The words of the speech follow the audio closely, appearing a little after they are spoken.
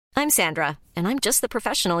I'm Sandra, and I'm just the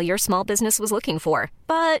professional your small business was looking for.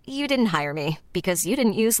 But you didn't hire me because you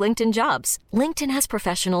didn't use LinkedIn Jobs. LinkedIn has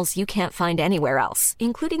professionals you can't find anywhere else,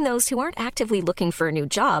 including those who aren't actively looking for a new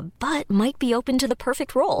job, but might be open to the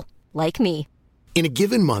perfect role, like me. In a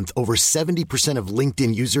given month, over 70% of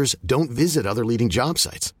LinkedIn users don't visit other leading job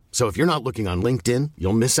sites. So if you're not looking on LinkedIn,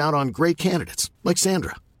 you'll miss out on great candidates like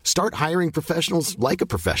Sandra. Start hiring professionals like a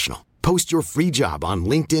professional. Post your free job on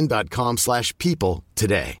linkedin.com/people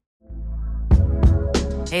today.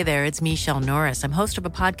 Hey there, it's Michelle Norris. I'm host of a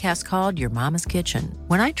podcast called Your Mama's Kitchen.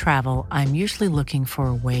 When I travel, I'm usually looking for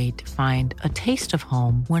a way to find a taste of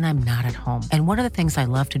home when I'm not at home. And one of the things I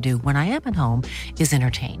love to do when I am at home is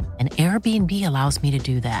entertain. And Airbnb allows me to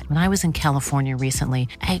do that. When I was in California recently,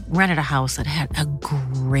 I rented a house that had a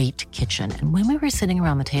great kitchen. And when we were sitting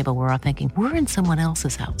around the table, we're all thinking, we're in someone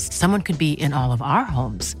else's house. Someone could be in all of our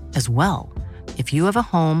homes as well. If you have a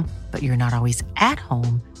home, but you're not always at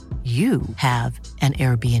home, you have an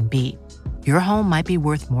Airbnb. Your home might be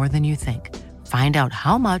worth more than you think. Find out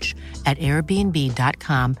how much at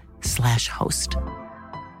airbnb.com/host.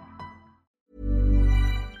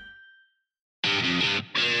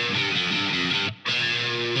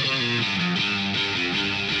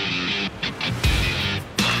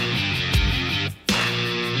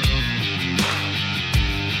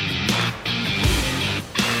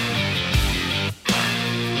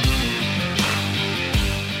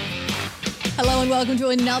 Hello and welcome to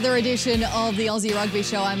another edition of the Aussie Rugby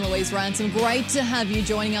Show. I'm Louise Ransom. Great to have you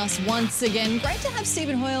joining us once again. Great to have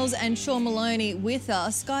Stephen Hoyles and Sean Maloney with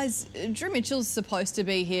us. Guys, Drew Mitchell's supposed to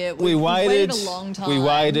be here. We waited a long time. We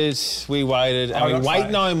waited, and we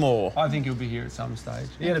wait no more. I think he'll be here at some stage.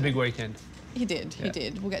 He had a big weekend. He did.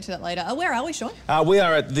 We'll get to that later. Where are we, Sean? We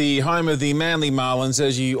are at the home of the Manly Marlins,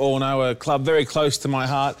 as you all know, a club very close to my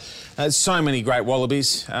heart. So many great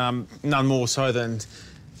Wallabies, none more so than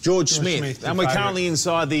George Smith. And we're currently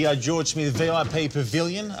inside the George Smith VIP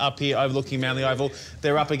Pavilion up here overlooking Manly Oval.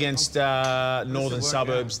 They're up against Northern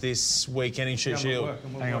Suburbs this weekend in Shute Shield.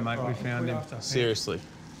 Hang on, mate, we found him. Seriously.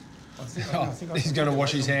 He's going to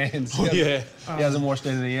wash his hands. He hasn't washed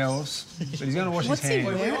anything else, but he's going to wash his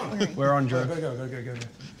hands. We're on, Drew. Go.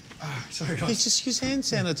 Sorry, guys. He's just used hand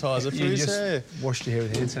sanitizer for his hair. Washed your hair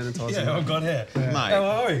with hand sanitizer. Yeah, I've got hair. Mate. How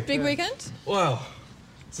are we? Big weekend? Wow.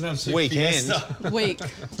 It's an absolute weekend. Week.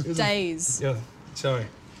 Days. Yeah, sorry.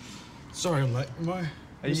 Sorry I'm late. Am I?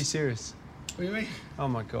 Are you serious? What do you mean? Oh,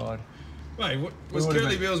 my God. Mate, was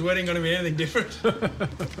Kurtley Beale's wedding going to be anything different?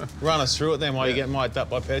 Run us through it then while you get mic'd up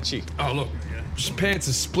by Petchy. Oh, look, pants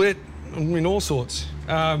are split. I mean, all sorts.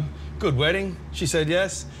 Good wedding. She said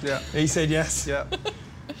yes. Yeah. He said yes. Yeah.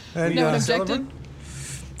 And, no one objected?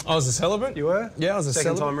 I was a celebrant. You were? Yeah, I was a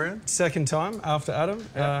Second celebrant. time around? Second time after Adam.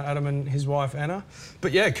 Adam and his wife, Anna.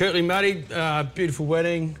 But yeah, Kurtley married, beautiful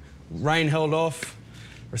wedding. Rain held off.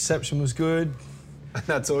 Reception was good.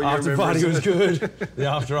 That's all you After remember. party was good. The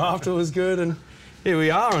after was good. And here we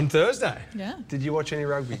are on Thursday. Yeah. Did you watch any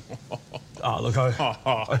rugby? Oh, look, I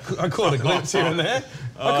caught a glimpse here and there.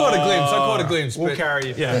 I caught a glimpse. We'll carry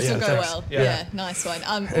you. This will go thanks. well. Yeah, nice one.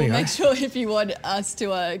 Anyway. We'll make sure if you want us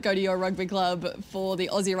to go to your rugby club for the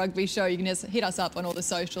Aussie Rugby Show, you can just hit us up on all the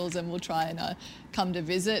socials and we'll try and come to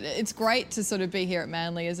visit. It's great to sort of be here at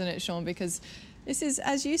Manly, isn't it, Sean? Because this is,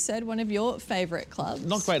 as you said, one of your favourite clubs.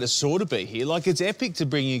 Not great to sort of be here. Like, it's epic to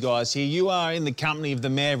bring you guys here. You are in the company of the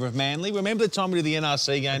Mayor of Manly. Remember the time we did the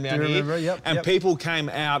NRC game down here? Remember, yep. And people came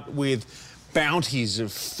out with bounties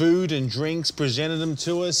of food and drinks, presented them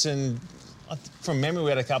to us, and from memory we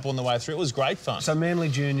had a couple on the way through. It was great fun. So Manly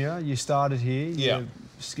Junior, you started here. Yeah. You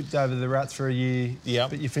skipped over the Rats for a year. Yeah.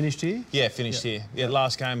 But you finished here? Yeah, finished here. Yeah,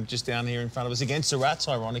 last game just down here in front of us against the Rats,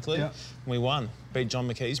 ironically. Yeah. We won. Beat John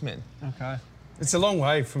McKee's men. Okay. It's a long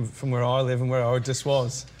way from where I live and where I just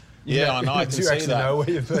was. Yeah, I know. I can Do you see actually that. know where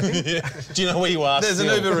you've been? Yeah. Do you know where you are? There's still?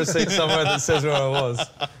 an Uber receipt somewhere that says where I was.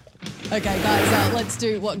 Okay, guys, let's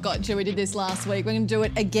do what got you. We did this last week. We're going to do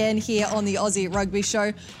it again here on the Aussie Rugby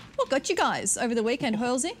Show. What got you guys over the weekend,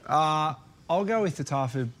 Hoylesy? I'll go with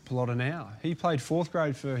Tatafu Pilota now. He played fourth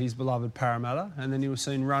grade for his beloved Parramatta, and then he was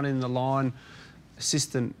seen running the line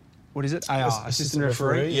assistant, what is it? AR, assistant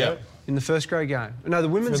referee. Yeah. In the first grade game. No, the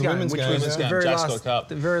women's game, which was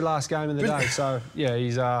the very last game of the day. So, yeah,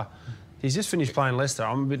 he's just finished playing Leicester.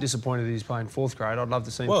 I'm a bit disappointed that he's playing fourth grade. I'd love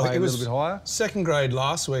to see him play a little bit higher. Second grade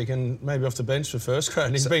last week and maybe off the bench for first grade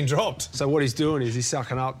and he's been dropped. So what he's doing is he's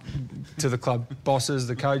sucking up to the club bosses,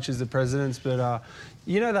 the coaches, the presidents. But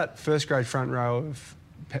you know that first grade front row of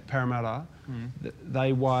Parramatta,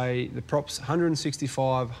 they weigh, the prop's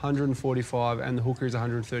 165, 145, and the hooker is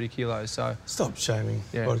 130 kilos. So stop shaming,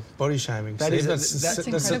 body shaming.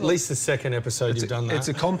 That's at least the second episode you've done that. It's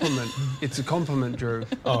a compliment. It's a compliment, Drew.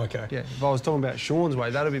 Oh, okay. Yeah. If I was talking about Sean's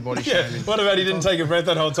weight, that'd be body shaming. What about he didn't take a breath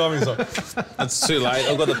that whole time? He's like, it's too late.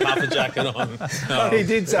 I've got the puffer jacket on. He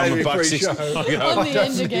did say pre-show. On the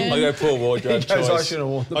end again. I go poor wardrobe choice. I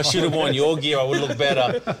should have worn your gear. I would look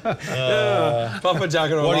better. Puffer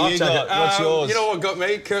jacket or what life do you jacket. got? What's yours? You know what got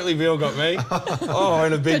me? Kurtley Beale got me. Oh,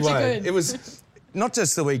 in a big way. Good. It was not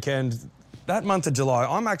just the weekend. That month of July,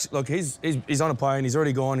 I'm actually look. He's on a plane. He's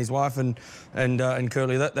already gone. His wife and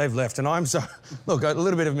Kurtley, they've left, and I'm so look. A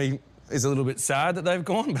little bit of me is a little bit sad that they've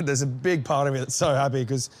gone, but there's a big part of me that's so happy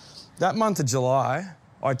because that month of July,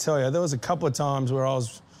 I tell you, there was a couple of times where I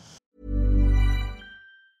was.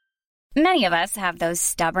 Many of us have those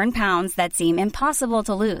stubborn pounds that seem impossible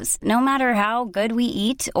to lose, no matter how good we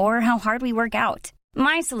eat or how hard we work out.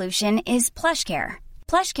 My solution is PlushCare.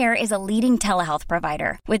 PlushCare is a leading telehealth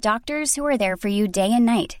provider with doctors who are there for you day and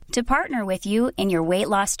night to partner with you in your weight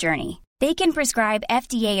loss journey. They can prescribe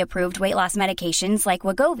FDA-approved weight loss medications like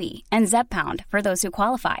Wegovy and Zepbound for those who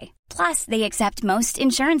qualify. Plus, they accept most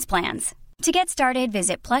insurance plans. To get started,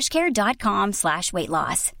 visit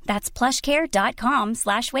plushcare.com/weightloss. That's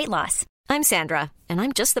plushcare.com/weightloss. I'm Sandra, and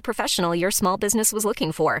I'm just the professional your small business was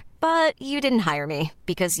looking for. But you didn't hire me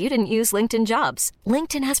because you didn't use LinkedIn Jobs.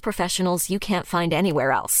 LinkedIn has professionals you can't find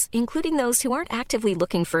anywhere else, including those who aren't actively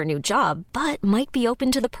looking for a new job, but might be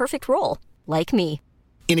open to the perfect role, like me.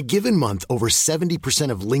 In a given month, over 70%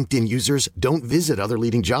 of LinkedIn users don't visit other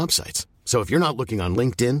leading job sites. So if you're not looking on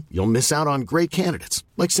LinkedIn, you'll miss out on great candidates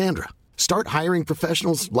like Sandra. Start hiring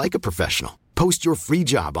professionals like a professional. Post your free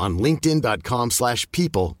job on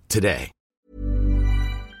linkedin.com/people today.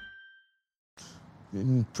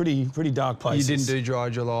 In pretty dark places. You didn't do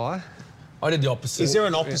Dry July. I did the opposite. Is there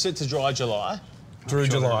an opposite to Dry July? Drew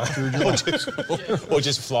July. Or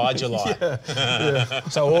just Fly July. Yeah.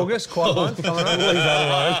 So August, quite a month coming up. Leave that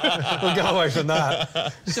alone. We'll go away from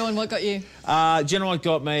that. Sean, what got you? Do you know what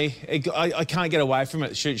got me? I can't get away from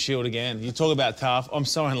it. Shoot Shield again. You talk about tough. I'm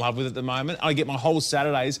so in love with it at the moment. I get my whole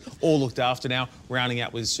Saturdays all looked after now, rounding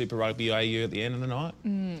out with Super Rugby AU at the end of the night.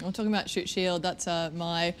 I'm talking about Shoot Shield. That's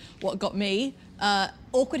what got me.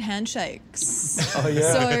 Awkward handshakes. Oh,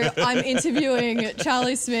 yeah. So I'm interviewing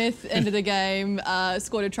Charlie Smith, end of the game,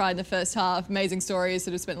 scored a try in the first half. Amazing story.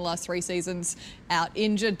 Sort of spent the last 3 seasons out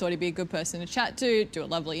injured. Thought he'd be a good person to chat to, do a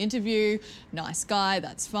lovely interview. Nice guy,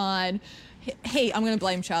 that's fine. I'm going to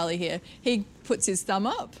blame Charlie here. He puts his thumb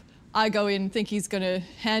up. I go in, think he's going to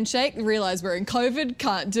handshake, realise we're in COVID,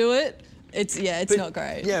 can't do it. It's not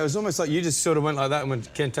great. Yeah, it was almost like you just sort of went like that and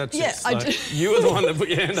went, can't touch this. Yeah, like, you were the one that put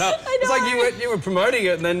your hand up. I know. It's like you were promoting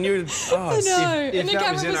it and then you... I know. If and the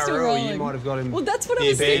that was camera was still NRL, rolling. you might have got him... Well, that's what I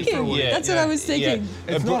was thinking. That's what I was thinking.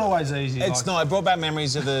 Yeah. It's not always easy. It's not. It brought back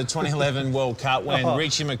memories of the 2011 World Cup when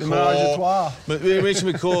Richie McCaw... Menage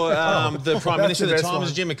Richie McCaw, the Prime Minister at the time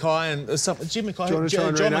was Jim Mackay and... Jim Mackay?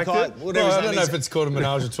 John Mackay? Well, I don't know if it's called a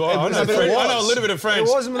menage a trois. I know a little bit of French.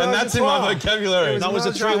 And that's in my vocabulary. No, it was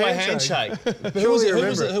a three-way handshake. Who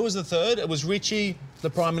was the third? It was Richie,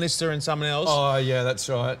 the Prime Minister, and someone else. Oh, yeah, that's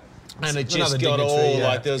right. And it just got all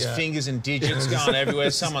like there was fingers and digits going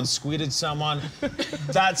everywhere. Someone squidded someone.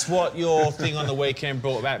 That's what your thing on the weekend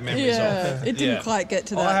brought back memories of. It didn't quite get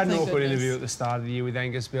to that. I had an awkward interview at the start of the year with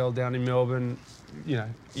Angus Bell down in Melbourne. You know,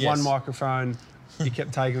 one microphone. He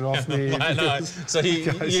kept taking it off me. I know. So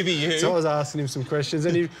you be you. So I was asking him some questions,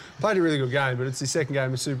 and he played a really good game. But it's his second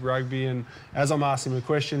game of Super Rugby, and as I'm asking him a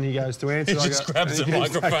question, he goes to answer. He just grabs the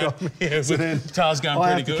microphone. Yeah, so then Tar's going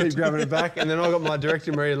I pretty have to keep grabbing it back, and then I got my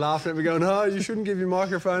director Maria laughing at me, going, "No, you shouldn't give your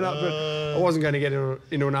microphone up." But I wasn't going to get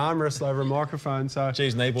into an arm wrestle over a microphone. So,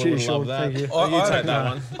 geez, Kneeboy would love that. Thank you. You take that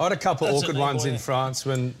one. I had a couple of awkward ones in France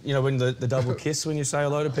when the double kiss when you say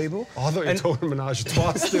hello to people. Oh, I thought you were talking menage a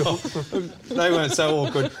trois still. They weren't so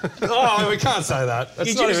awkward. Oh, we can't say that.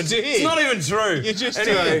 It's not even true. You just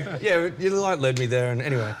anyway, yeah, you led me there. And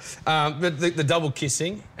anyway, but the double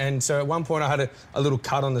kissing, and so at one point I had a little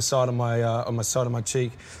cut on the side of my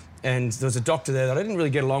cheek, and there was a doctor there that I didn't really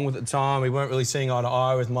get along with at the time. We weren't really seeing eye to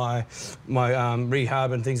eye with my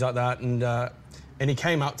rehab and things like that, and he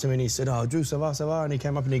came up to me and he said, "Oh, Drew, ça va, ça va?" And he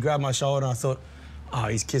came up and he grabbed my shoulder, and I thought, oh,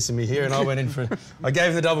 he's kissing me here. And I went in I gave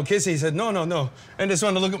him the double kiss. He said, no. And just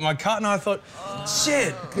wanted to look at my cut. And I thought,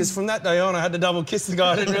 shit. Because from that day on, I had to double kiss the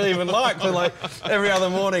guy I didn't really even like for like every other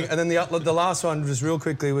morning. And then the last one, just real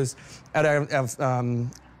quickly, was at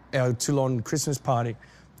our Toulon Christmas party.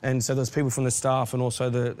 And so there was people from the staff and also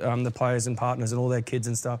the players and partners and all their kids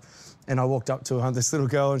and stuff. And I walked up to this little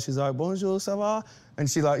girl and she's like, bonjour, ça va? And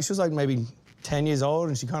she was like maybe 10 years old,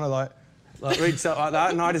 and she kind of like reached out like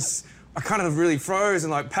that, and I kind of really froze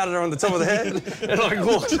and like patted her on the top of the head and like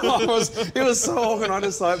walked off. It was so awkward. I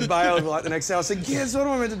just like bailed like the next day. I said, "Yes, what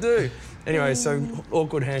am I meant to do?" Anyway, so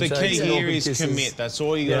awkward handshakes. The key here is kisses. commit. That's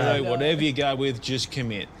all you got to do. Whatever you go with, just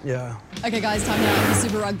commit. Yeah. Okay, guys, time now for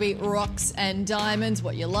Super Rugby Rocks and Diamonds.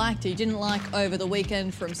 What you liked, you didn't like over the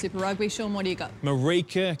weekend from Super Rugby. Sean, what do you got?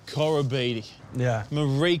 Marika Koroibete. Yeah.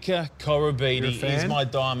 Marika Koroibete is my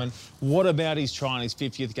diamond. What about his try in his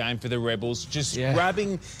 50th game for the Rebels? Just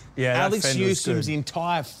grabbing Alex Newsom's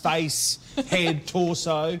entire face, head,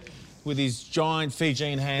 torso with his giant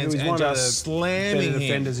Fijian hands and just slamming him. Better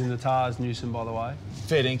defenders in the Tars, Newsom, by the way.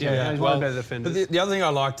 Fair dinkum. Yeah, he's one of the better defenders. But the other thing I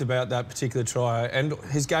liked about that particular try and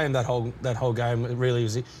his game, that whole game, really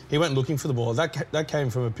was he went looking for the ball. That came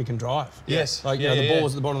from a pick and drive. Yes. Like the ball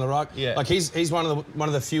was at the bottom of the ruck. Yeah. Like he's one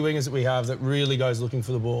of the few wingers that we have that really goes looking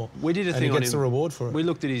for the ball. We did a thing and he on gets him. the reward for it. We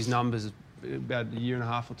looked at his numbers about a year and a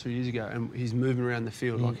half or 2 years ago, and he's moving around the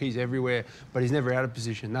field. Like, he's everywhere, but he's never out of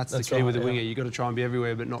position. That's the key right, with the winger. You've got to try and be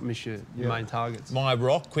everywhere, but not miss your main targets. My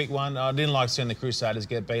rock, quick one. I didn't like seeing the Crusaders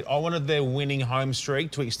get beat. I wanted their winning home streak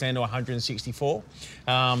to extend to 164.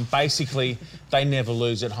 Basically, they never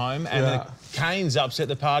lose at home, and the Canes upset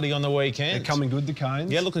the party on the weekend. They're coming good, the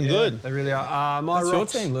Canes. Yeah, looking good. They really are. My That's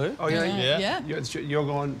rocks, your team, Lou. Oh, yeah. Yeah. You're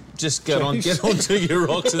going... Just get on to your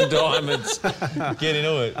rocks and diamonds. Get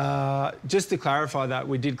into it. Just to clarify that,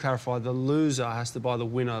 we did clarify the loser has to buy the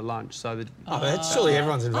winner lunch. So That's surely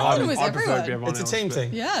everyone's I thought it involved. was I prefer it to everyone. be everyone It's a else, team but-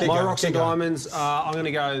 thing. Yeah. My rocks and diamonds, I'm going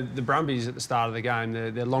to go the Brumbies at the start of the game.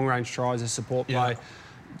 Their long-range tries, their support play.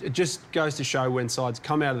 It just goes to show when sides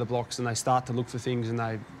come out of the blocks and they start to look for things and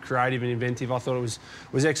they're creative and inventive. I thought it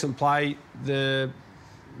was excellent play. The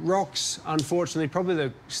rocks, unfortunately, probably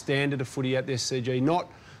the standard of footy at the SCG, not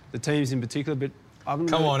the teams in particular, but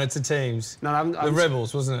Come on, it's the teams. No, I haven't, the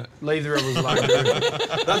Rebels, wasn't it? Leave the Rebels alone.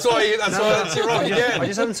 That's why that's your rock again. I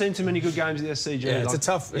just haven't seen too many good games at the SCG. Yeah, it's a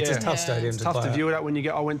tough stadium It's to tough play to at. view it at when you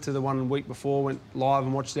get. I went to the one week before, went live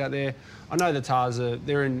and watched it out there. I know the Tars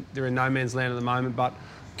they're in no man's land at the moment, but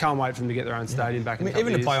can't wait for them to get their own stadium back in a couple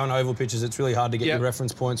even of to play years. on oval pitches, it's really hard to get your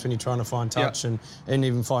reference points when you're trying to find touch and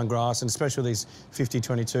even find grass, and especially these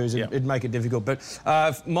 50-22s, it'd make it difficult. But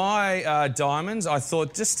my diamonds, I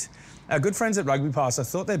thought just our good friends at Rugby Pass, I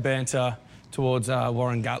thought their banter towards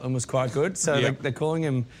Warren Gatland was quite good. So they're calling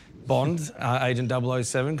him Bond, Agent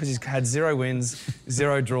 007, because he's had 0 wins,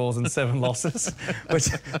 0 draws and 7 losses, which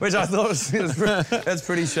I thought that's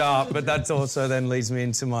pretty sharp. But that also then leads me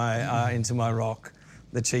into my rock.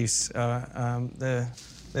 The Chiefs,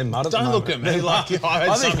 they're mud at the moment. Don't look at me like I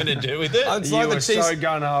had something to do with it. It's like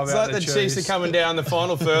the Chiefs are coming down the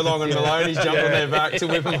final furlong and Maloney's jumping on their back to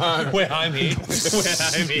whip them home. We're home here.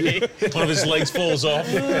 One of his legs falls off.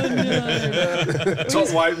 Top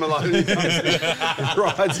weight Maloney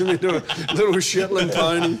rides him into a little Shetland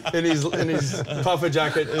pony in his puffer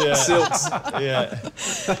jacket, silks.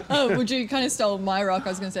 Would you kind of stole my rock? I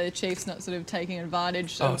was going to say the Chiefs not sort of taking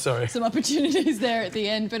advantage of sorry. some opportunities there at the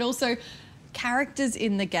end, but also characters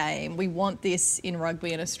in the game. We want this in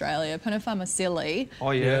rugby in Australia. Panafama Silly.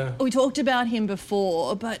 Oh, yeah. We talked about him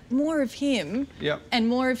before, but more of him and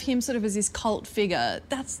more of him sort of as this cult figure,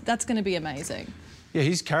 that's going to be amazing. Yeah,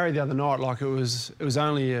 his carry the other night, like it was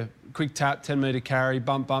only a quick tap, 10-metre carry,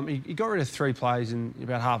 bump. He got rid of 3 plays in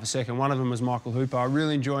about half a second. One of them was Michael Hooper. I'm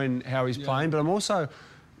really enjoying how he's playing, but I'm also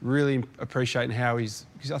really appreciating how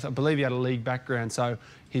because I believe he had a league background, so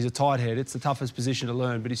he's a tight head. It's the toughest position to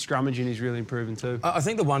learn, but his scrummaging is really improving too. I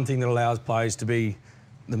think the one thing that allows players to be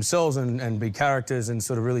themselves and be characters and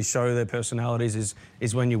sort of really show their personalities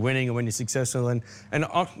is when you're winning and when you're successful. And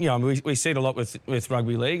we see it a lot with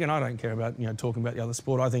rugby league, and I don't care about talking about the other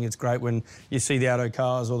sport. I think it's great when you see the auto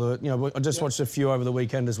cars or I just watched a few over the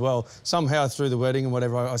weekend as well. Somehow through the wedding and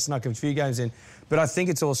whatever, I snuck a few games in. But I think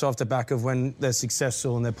it's also off the back of when they're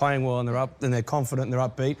successful and they're playing well and they're up and they're confident and they're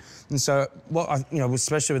upbeat. And so,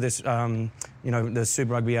 especially with this, the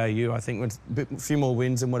Super Rugby AU, I think with a few more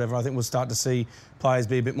wins and whatever, I think we'll start to see players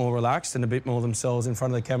be a bit more relaxed and a bit more themselves in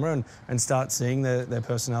front of the camera and start seeing their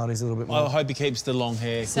personalities a little bit more. I hope he keeps the long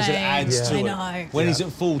hair because it Same. adds to I it. know. When he's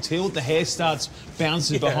at full tilt, the hair starts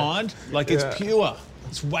bouncing behind. Like it's pure.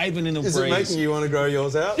 It's waving in the breeze. Is it making you want to grow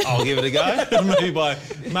yours out? I'll give it a go. maybe by.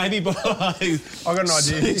 I got an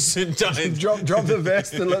idea. Drop the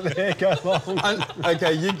vest and let the hair go long.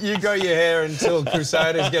 Okay, you grow your hair until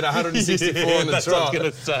Crusaders get 164 on the That's trot. what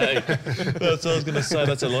I was going to say.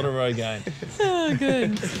 That's a lot of Rogaine. Oh,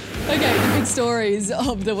 good. Okay, the big stories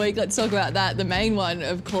of the week. Let's talk about that. The main one,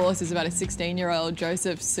 of course, is about a 16-year-old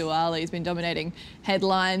Joseph Suaalii. He's been dominating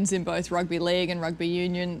headlines in both rugby league and rugby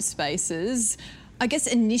union spaces. I guess,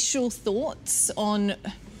 initial thoughts on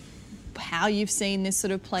how you've seen this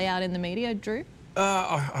sort of play out in the media, Drew?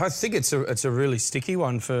 I think it's a really sticky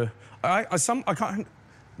one for... I can't...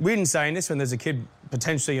 Weird in saying this when there's a kid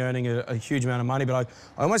potentially earning a huge amount of money, but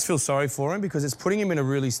I almost feel sorry for him because it's putting him in a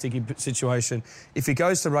really sticky situation. If he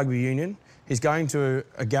goes to rugby union, he's going to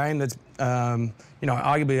a game that's,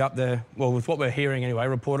 arguably up there, well, with what we're hearing anyway,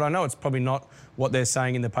 reported. I know it's probably not what they're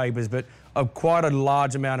saying in the papers, but quite a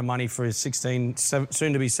large amount of money for a soon-to-be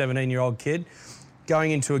 17-year-old kid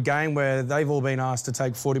going into a game where they've all been asked to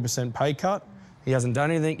take 40% pay cut. He hasn't done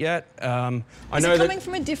anything yet. Is it coming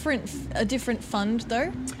from a different fund,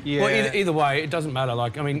 though? Yeah. Well, either way, it doesn't matter.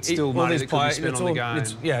 Like, I mean, it's still money that could be spent on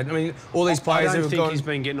the game. All these players I don't think he's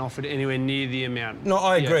been getting offered anywhere near the amount. No,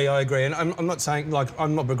 I agree, and I'm not saying, like,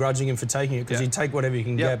 I'm not begrudging him for taking it because you take whatever you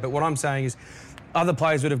can get. But what I'm saying is, other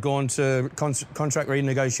players would have gone to contract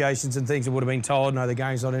renegotiations and things and would have been told, no, the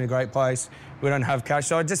game's not in a great place. We don't have cash.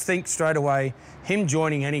 So I just think straight away, him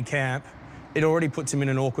joining any camp, it already puts him in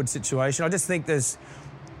an awkward situation. I just think there's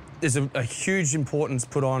a huge importance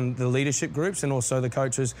put on the leadership groups and also the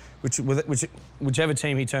coaches, whichever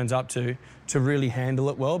team he turns up to really handle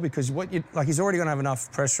it well, because he's already going to have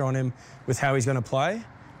enough pressure on him with how he's going to play,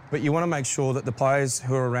 but you want to make sure that the players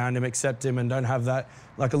who are around him accept him and don't have that,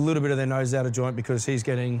 like, a little bit of their nose out of joint because he's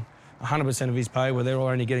getting 100% of his pay where they're all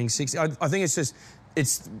only getting 60. I think it's just...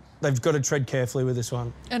 they've got to tread carefully with this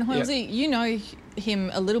one. And Hoylesy, you know him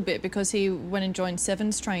a little bit because he went and joined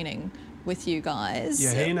Sevens training with you guys.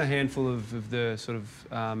 Yeah, he and a handful of the sort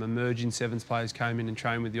of emerging Sevens players came in and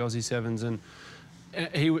trained with the Aussie Sevens, and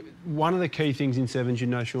one of the key things in Sevens, you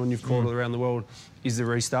know, Sean, you've called it around the world, is the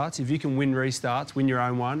restarts. If you can win restarts, win your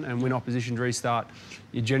own one and win opposition to restart,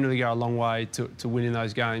 you generally go a long way to winning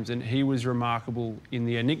those games. And he was remarkable in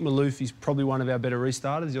the air. Nick Maloof is probably one of our better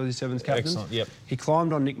restarters, the Aussie Sevens captain. Excellent, yep. He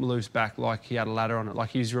climbed on Nick Maloof's back like he had a ladder on it.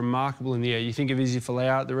 Like, he's remarkable in the air. You think of Izzy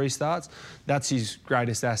Folau at the restarts, that's his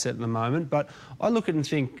greatest asset at the moment. But I look at it and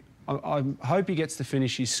think, I hope he gets to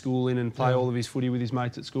finish his schooling and play all of his footy with his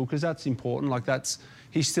mates at school, because that's important. Like,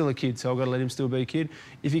 he's still a kid, so I've got to let him still be a kid.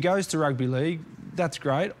 If he goes to rugby league, that's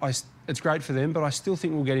great. It's great for them, but I still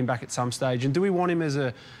think we'll get him back at some stage. And do we want him as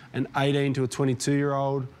an 18 to a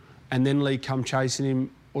 22-year-old and then league come chasing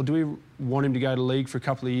him, or do we want him to go to league for a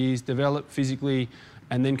couple of years, develop physically,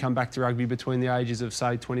 and then come back to rugby between the ages of,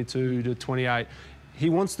 say, 22 to 28? He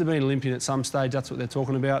wants to be an Olympian at some stage. That's what they're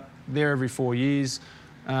talking about. They're every 4 years.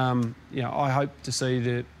 I hope to see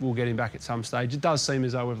that we'll get him back at some stage. It does seem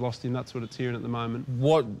as though we've lost him. That's what it's hearing at the moment.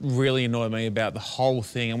 What really annoyed me about the whole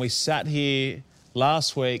thing, and we sat here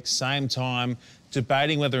last week, same time,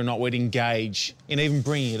 debating whether or not we'd engage in even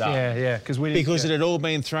bringing it up. Yeah, because it had all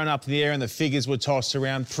been thrown up in the air and the figures were tossed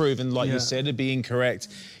around, proven, like you said, to be incorrect.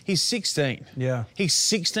 He's 16. Yeah. He's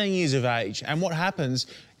 16 years of age. And what happens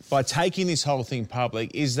by taking this whole thing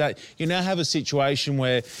public is that you now have a situation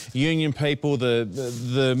where union people,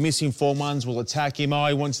 the misinformed ones, will attack him. Oh,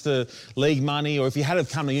 he wants the league money. Or if he had to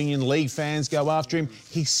come to union, league fans go after him.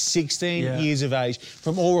 He's 16 years of age.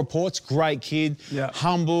 From all reports, great kid,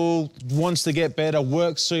 humble, wants to get better,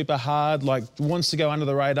 works super hard, like wants to go under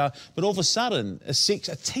the radar. But all of a sudden, a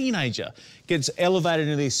teenager gets elevated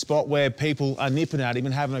into this spot where people are nipping at him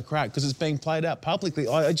and having a crack because it's being played out publicly.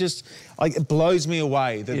 It blows me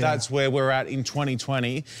away that that's where we're at in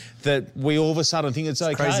 2020, that we all of a sudden think it's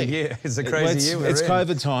okay. Crazy year. It's a crazy year. It's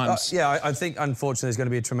COVID times. I think, unfortunately, there's going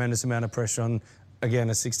to be a tremendous amount of pressure on, again,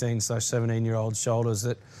 a 16/17-year-old's shoulders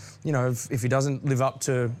that, you know, if he doesn't live up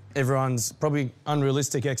to everyone's probably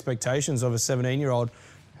unrealistic expectations of a 17-year-old,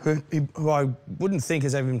 who I wouldn't think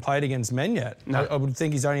has ever been played against men yet. No. I would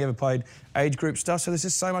think he's only ever played age group stuff, so there's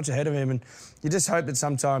just so much ahead of him, and you just hope that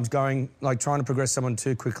sometimes trying to progress someone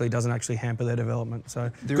too quickly doesn't actually hamper their development. So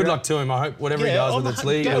good luck to him. I hope whatever he does, whether it's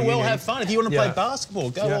league or union, have fun. If you want to play basketball,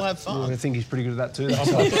 have fun. I think he's pretty good at that too.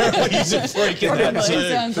 He's a freak at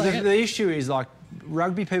that too. But the issue is, like,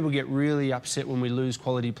 rugby people get really upset when we lose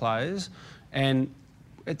quality players, and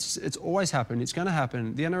it's always happened. It's going to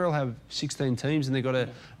happen. The NRL have 16 teams and they've got a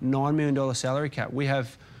 $9 million salary cap. We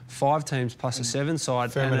have 5 teams plus a 7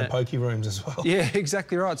 side. Fair amount of pokey rooms as well. Yeah,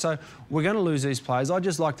 exactly right. So we're going to lose these players. I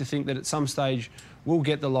just like to think that at some stage we'll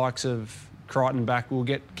get the likes of Crichton back, we'll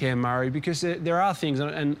get Cam Murray, because there are things,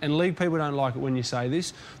 and league people don't like it when you say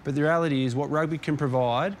this, but the reality is what rugby can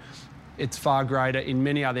provide, it's far greater in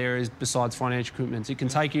many other areas besides financial commitments. It can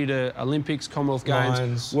take you to Olympics, Commonwealth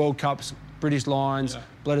Games, World Cups, British Lions,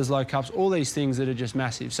 Bledisloe Cups, all these things that are just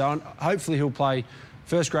massive. So hopefully he'll play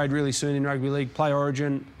first grade really soon in rugby league, play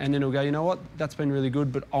Origin, and then he'll go, you know what, that's been really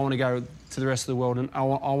good, but I want to go to the rest of the world and I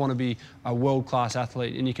want to be a world-class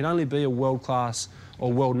athlete. And you can only be a world-class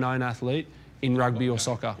or world-known athlete in rugby or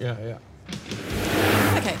soccer. Yeah.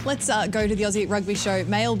 Okay, let's go to the Aussie Rugby Show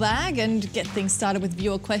mailbag and get things started with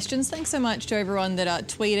viewer questions. Thanks so much to everyone that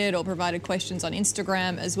tweeted or provided questions on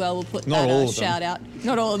Instagram as well. We'll put that shout out.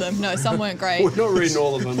 Not all of them. No, some weren't great. We're not reading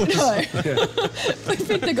all of them. No. We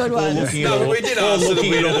picked the good ones. We did ask for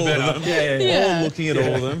the all of them. Yeah. All looking at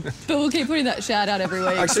all of them. But we'll keep putting that shout out every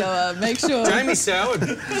week, so make sure. Jamie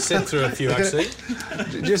Soward sent through a few, actually.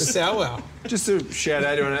 Just Sowell. Just to shout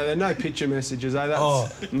out everyone out there, no picture messages, eh?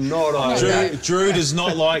 That's not ideal. Drew does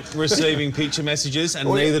not like receiving picture messages, and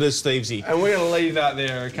neither does Stevesy. And we're going to leave that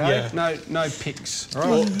there, okay? Yeah. No pics, all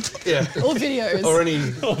right? Or videos. Or any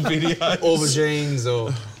videos. aubergines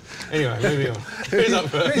or... Anyway, moving on. Who's up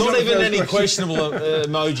first? Not even any questionable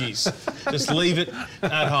emojis. Just leave it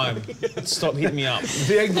at home. Stop hitting me up.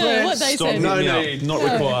 The eggplant. What they Stop said. hitting me need. up. Not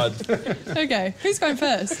required. Okay, who's going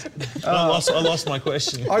first? I lost my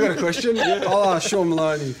question. I got a question. I'll ask Sean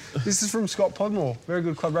Maloney. This is from Scott Podmore. Very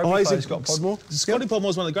good club rugby player, Scott Podmore. Scotty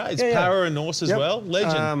Podmore's one of the greats. Yeah. Para and Norse as well.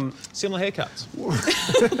 Legend. Similar haircuts.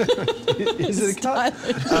 Is it a cut?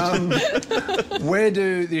 Where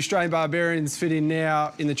do the Australian Barbarians fit in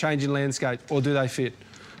now in the changing landscape, or do they fit?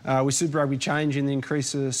 With Super Rugby changing the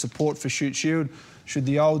increase of support for Shoot Shield, should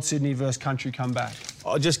the old Sydney versus Country come back?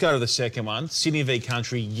 I'll just go to the second one. Sydney v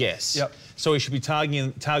Country, yes. Yep. So we should be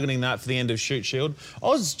targeting that for the end of Shoot Shield. I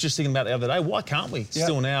was just thinking about it the other day, why can't we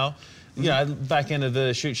still now, you know, back end of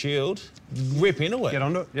the Shoot Shield, rip into it? Get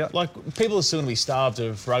onto it, yeah. Like, people are still going to be starved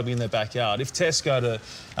of rugby in their backyard. If Tests go to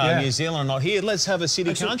New Zealand and not here, let's have a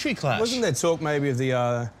City-Country clash. Wasn't there talk maybe of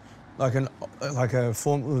the... like a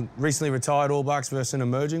recently retired All Blacks versus an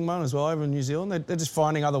emerging one as well over in New Zealand. They're just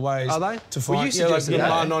finding other ways. Are they? To find, you like the that.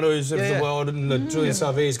 Marnottus of the world and the Julian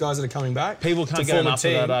Sarvi's guys that are coming back. People can't to get form enough a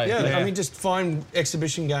team. of that, eh? Yeah, I mean, just find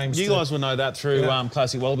exhibition games. You guys will know that through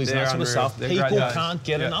Classic Wallabies and that sort of stuff. They're People great can't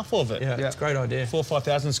get enough of it. Yeah, it's a great idea. 4,000 or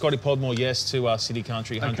 5,000. Scotty Podmore, yes to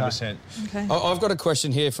City-Country, 100%. Okay. I've got a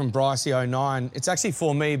question here from Brycey09. It's actually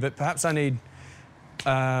for me, but perhaps I need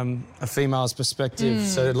a female's perspective.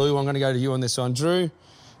 So, Lou, I'm going to go to you on this one. Drew,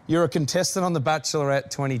 you're a contestant on The Bachelorette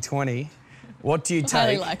 2020. What do you take?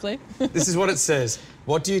 Highly likely. This is what it says.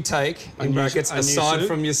 What do you take, in brackets, aside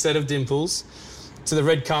from your set of dimples, to the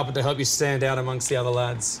red carpet to help you stand out amongst the other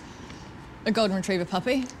lads? A golden retriever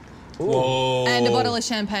puppy. Whoa. And a bottle of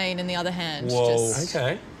champagne in the other hand. Whoa.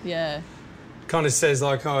 Okay. Yeah. Kind of says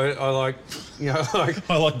like, I like, you know, like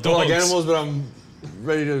I like I dogs. like animals, but I'm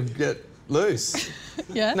ready to get loose.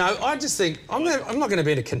 Yeah? No, I just think I'm not going to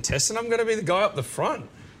be the contestant. I'm going to be the guy up the front.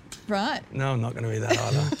 Right. No, I'm not going to be that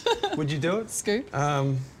either. Would you do it? Scoop.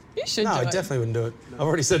 Um, You should no, do I it. definitely wouldn't do it. I've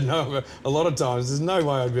already said no a lot of times. There's no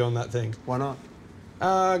way I'd be on that thing. Why not?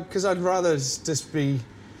 Because I'd rather just be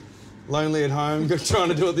lonely at home, trying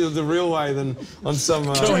to do it the real way than on some...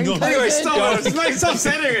 Going on. Anyway, stop it. Stop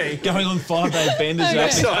sending me. Going on 5-day benders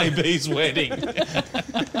at AB's wedding.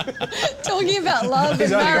 Talking about love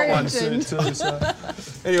He's and only got one marriage. suit too, so...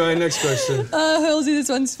 Anyway, next question. Hurlsy, this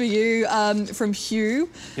one's for you, from Hugh.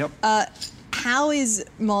 Yep. How is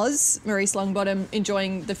Maurice Longbottom,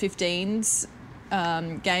 enjoying the 15s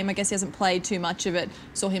game? I guess he hasn't played too much of it.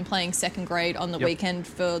 Saw him playing second grade on the weekend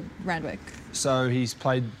for Randwick. So he's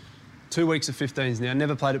played 2 weeks of 15s now.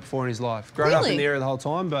 Never played it before in his life. Grown up in the area the whole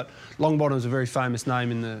time, but Longbottom's a very famous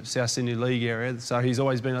name in the South Sydney League area, so he's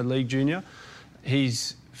always been a league junior.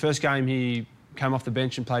 His first game, he came off the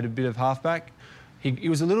bench and played a bit of halfback. He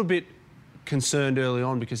was a little bit concerned early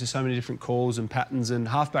on because there's so many different calls and patterns, and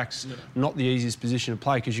halfback's not the easiest position to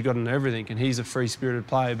play because you've got to know everything, and he's a free-spirited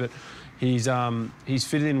player, but he's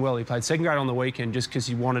fitted in well. He played second grade on the weekend just because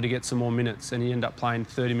he wanted to get some more minutes, and he ended up playing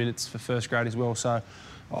 30 minutes for first grade as well. So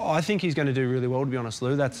I think he's going to do really well, to be honest,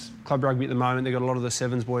 Lou. That's club rugby at the moment. They've got a lot of the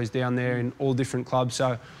sevens boys down there in all different clubs.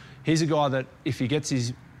 So he's a guy that if he gets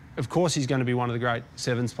his... Of course he's going to be one of the great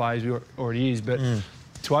sevens players, he already is, but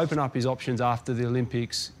to open up his options after the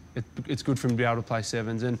Olympics, it's good for him to be able to play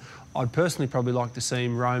sevens. And I'd personally probably like to see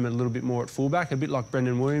him roam a little bit more at fullback, a bit like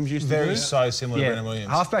Brendan Williams used to do. Very so similar to Brendan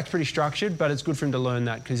Williams. Halfback's pretty structured, but it's good for him to learn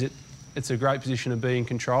that because it's a great position to be in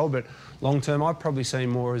control. But long term, I'd probably see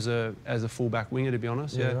him more as a fullback winger, to be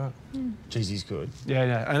honest. Yeah. Right. Jeez, he's good.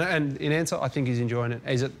 Yeah. And in answer, I think he's enjoying it.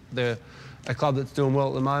 He's at a club that's doing well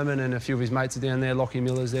at the moment, and a few of his mates are down there. Lockie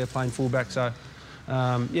Miller's there playing fullback, so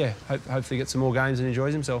hopefully gets some more games and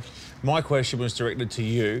enjoys himself. My question was directed to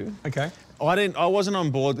you. Okay. I wasn't on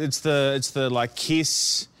board. It's the like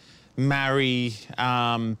kiss, marry,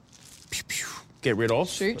 get rid of.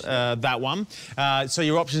 Shoot. That one. So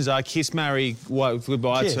your options are kiss, marry,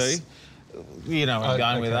 goodbye Kiss. to. You know where I'm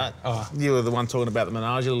going with that. You were the one talking about the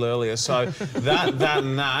menage a little earlier. So that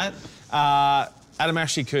and that. Adam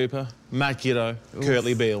Ashley Cooper, Matt Giddo,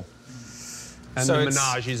 Kurtley Beale. And So the it's-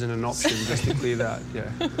 Minaj isn't an option, just to clear that,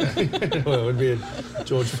 yeah. Well, it would be a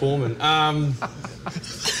George Foreman. Who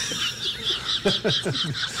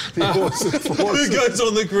goes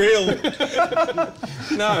on the grill?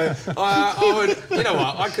 No, I would. You know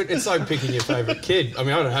what? I could. It's like picking your favourite kid. I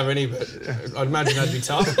mean, I don't have any, but I'd imagine that'd be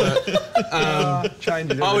tough. But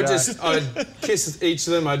Change it I would every day. just. I'd kiss each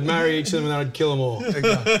of them. I'd marry each of them, and then I'd kill them all.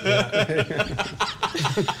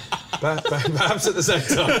 Perhaps at the same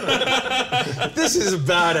time. This is a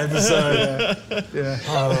bad episode. Yeah.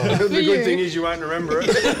 The good thing is you won't remember it.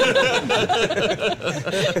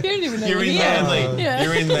 You don't even know You're when in he is. Manly. Yeah.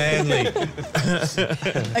 You're in Manly.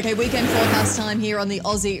 Okay, weekend forecast time here on the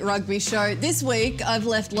Aussie Rugby Show. This week, I've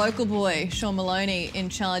left local boy Sean Maloney in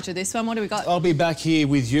charge of this one. What do we got? I'll be back here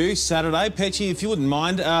with you Saturday, Petchy, if you wouldn't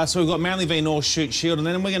mind. So we've got Manly v North Shoot Shield, and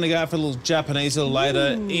then we're going to go for a little Japanese a little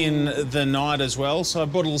later in the night as well. So I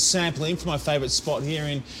brought a little sample in for my favourite spot here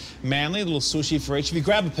in Manly, a little sushi for each. If you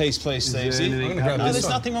grab a piece, please, Steve. anything I'm gonna grab No, this there's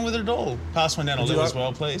one. nothing wrong with it at all. Pass one down a little as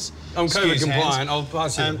well, please. I'm COVID Excuse compliant. hands. I'll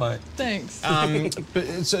pass you the plate. Thanks. But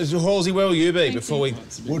so, Halsey, where will you be before we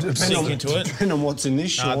Well, sink into it? Depending on what's in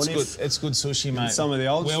this, Sean. No, it's good. It's good sushi, mate. Some of the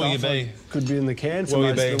old Where stuff will you be? could be in the can for Where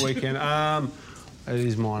will most you of the be? weekend. It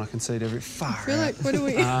is mine. I can see it every far. I feel like, what do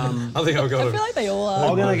we... I think I'll go. I feel like they all are.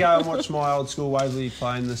 I'm going to go and watch my old school Waverley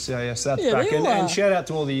play in the CAS. That's Yeah, back. they And, all are. and shout out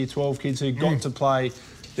to all the Year 12 kids who got to play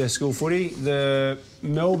their school footy. The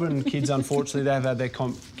Melbourne kids, unfortunately, they've had their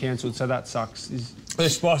comp cancelled, so that sucks. They're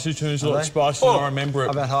spicy tunes, a Are lot they? spicy, I remember it.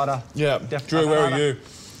 I've had harder. Yeah. Def- Drew, I've where had are you?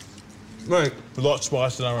 Mate, A lot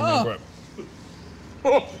spicy, I remember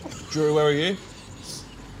it. Drew, where are you?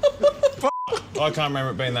 I can't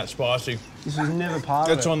remember it being that spicy. This was never part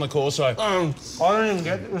of It's it. on the Corso. I don't even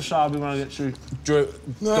get wasabi when I get to... Drew,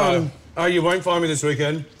 go. oh, you won't find me this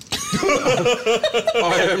weekend.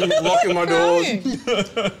 I am locking my doors.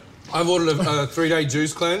 I've ordered a 3-day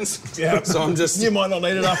juice cleanse. Yeah. So I'm just... You might not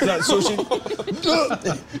need it after that sushi.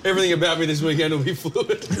 Everything about me this weekend will be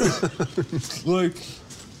fluid. Luke.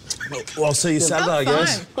 Well, I'll see you Saturday, I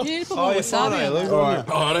guess. You need to put more wasabi on that. All right.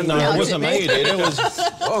 Oh, I don't No, know. it wasn't me who did. It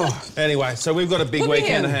was. Anyway, so we've got a big We'll be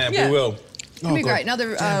weekend here. ahead. Yeah. We will. It'll be great.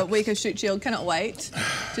 Another week of Shoot Shield. Cannot wait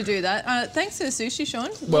to do that. Thanks for the sushi, Sean. A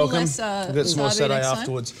little Welcome. less, We'll get some more wasabi Saturday next time.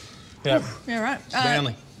 afterwards. Yeah. Yeah, right.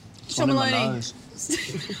 Manly. Sean One in my Maloney. nose.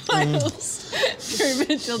 Miles. Drew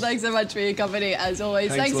Mitchell, thanks so much for your company as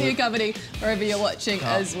always. Thanks for your company wherever you're watching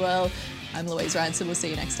as well. I'm Louise Ransom. We'll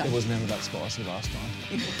see you next time. It was never that spicy last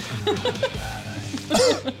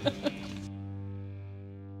time.